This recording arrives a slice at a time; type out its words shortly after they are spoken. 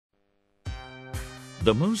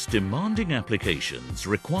The most demanding applications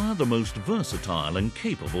require the most versatile and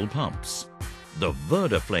capable pumps, the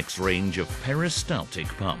Verdaflex range of peristaltic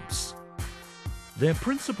pumps. Their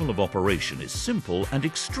principle of operation is simple and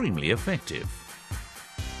extremely effective.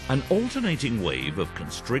 An alternating wave of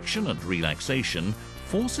constriction and relaxation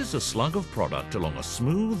forces a slug of product along a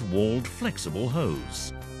smooth-walled, flexible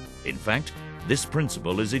hose. In fact, this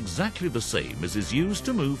principle is exactly the same as is used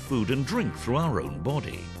to move food and drink through our own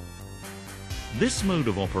body. This mode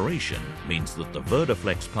of operation means that the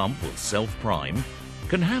Verdaflex pump will self-prime,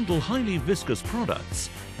 can handle highly viscous products,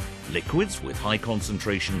 liquids with high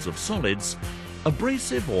concentrations of solids,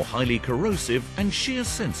 abrasive or highly corrosive and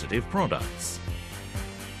shear-sensitive products.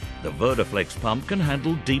 The Verdaflex pump can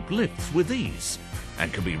handle deep lifts with ease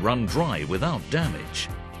and can be run dry without damage.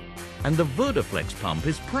 And the Verdaflex pump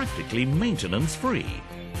is practically maintenance-free,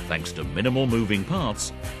 thanks to minimal moving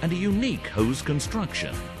parts and a unique hose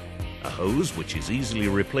construction. A hose which is easily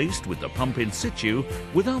replaced with the pump in situ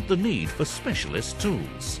without the need for specialist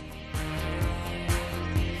tools.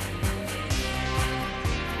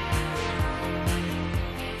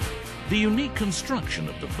 The unique construction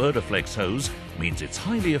of the Verdaflex hose means it's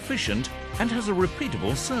highly efficient and has a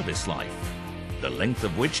repeatable service life, the length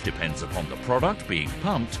of which depends upon the product being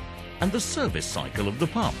pumped and the service cycle of the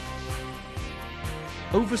pump.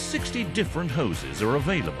 Over 60 different hoses are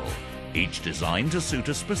available, each designed to suit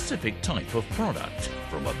a specific type of product,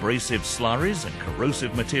 from abrasive slurries and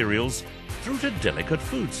corrosive materials through to delicate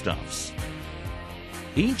foodstuffs.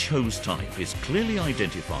 Each hose type is clearly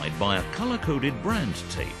identified by a color-coded brand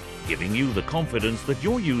tape, giving you the confidence that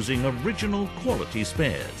you're using original quality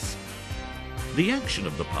spares. The action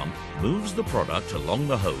of the pump moves the product along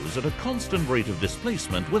the hose at a constant rate of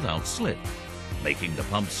displacement without slip, making the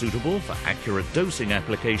pump suitable for accurate dosing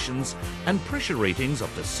applications and pressure ratings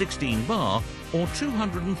up to 16 bar or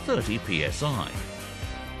 230 psi.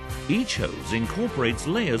 Each hose incorporates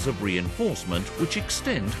layers of reinforcement which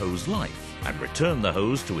extend hose life and return the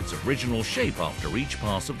hose to its original shape after each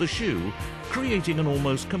pass of the shoe, creating an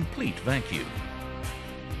almost complete vacuum.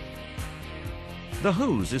 The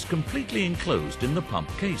hose is completely enclosed in the pump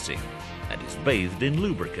casing and is bathed in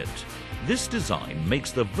lubricant. This design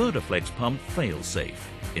makes the Verdaflex pump fail-safe.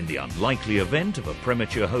 In the unlikely event of a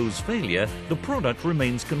premature hose failure, the product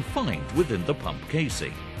remains confined within the pump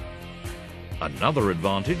casing. Another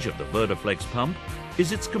advantage of the Verdaflex pump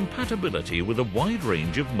is its compatibility with a wide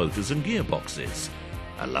range of motors and gearboxes,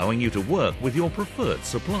 allowing you to work with your preferred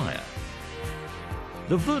supplier.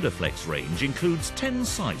 The Verdaflex range includes 10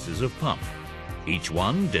 sizes of pump, each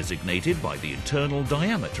one designated by the internal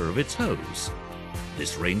diameter of its hose.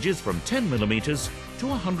 This ranges from 10 mm to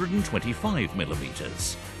 125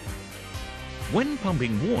 mm. When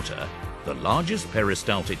pumping water, the largest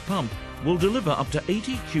peristaltic pump will deliver up to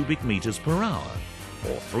 80 cubic meters per hour,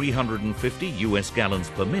 or 350 US gallons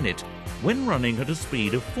per minute when running at a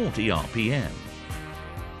speed of 40 RPM.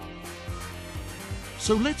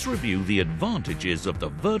 So let's review the advantages of the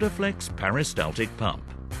Verdaflex peristaltic pump.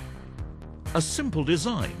 A simple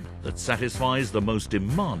design that satisfies the most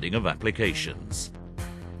demanding of applications.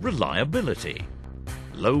 Reliability.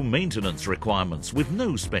 Low maintenance requirements with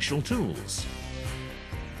no special tools.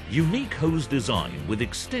 Unique hose design with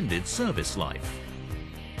extended service life.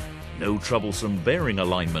 No troublesome bearing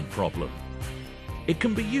alignment problem. It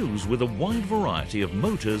can be used with a wide variety of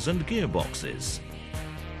motors and gearboxes.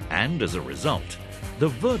 And as a result, the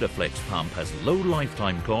Verdaflex pump has low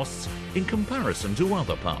lifetime costs in comparison to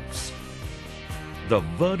other pumps. The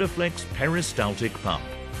Verdaflex peristaltic pump.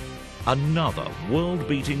 Another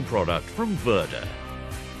world-beating product from Verda,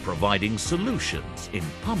 providing solutions in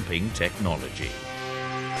pumping technology.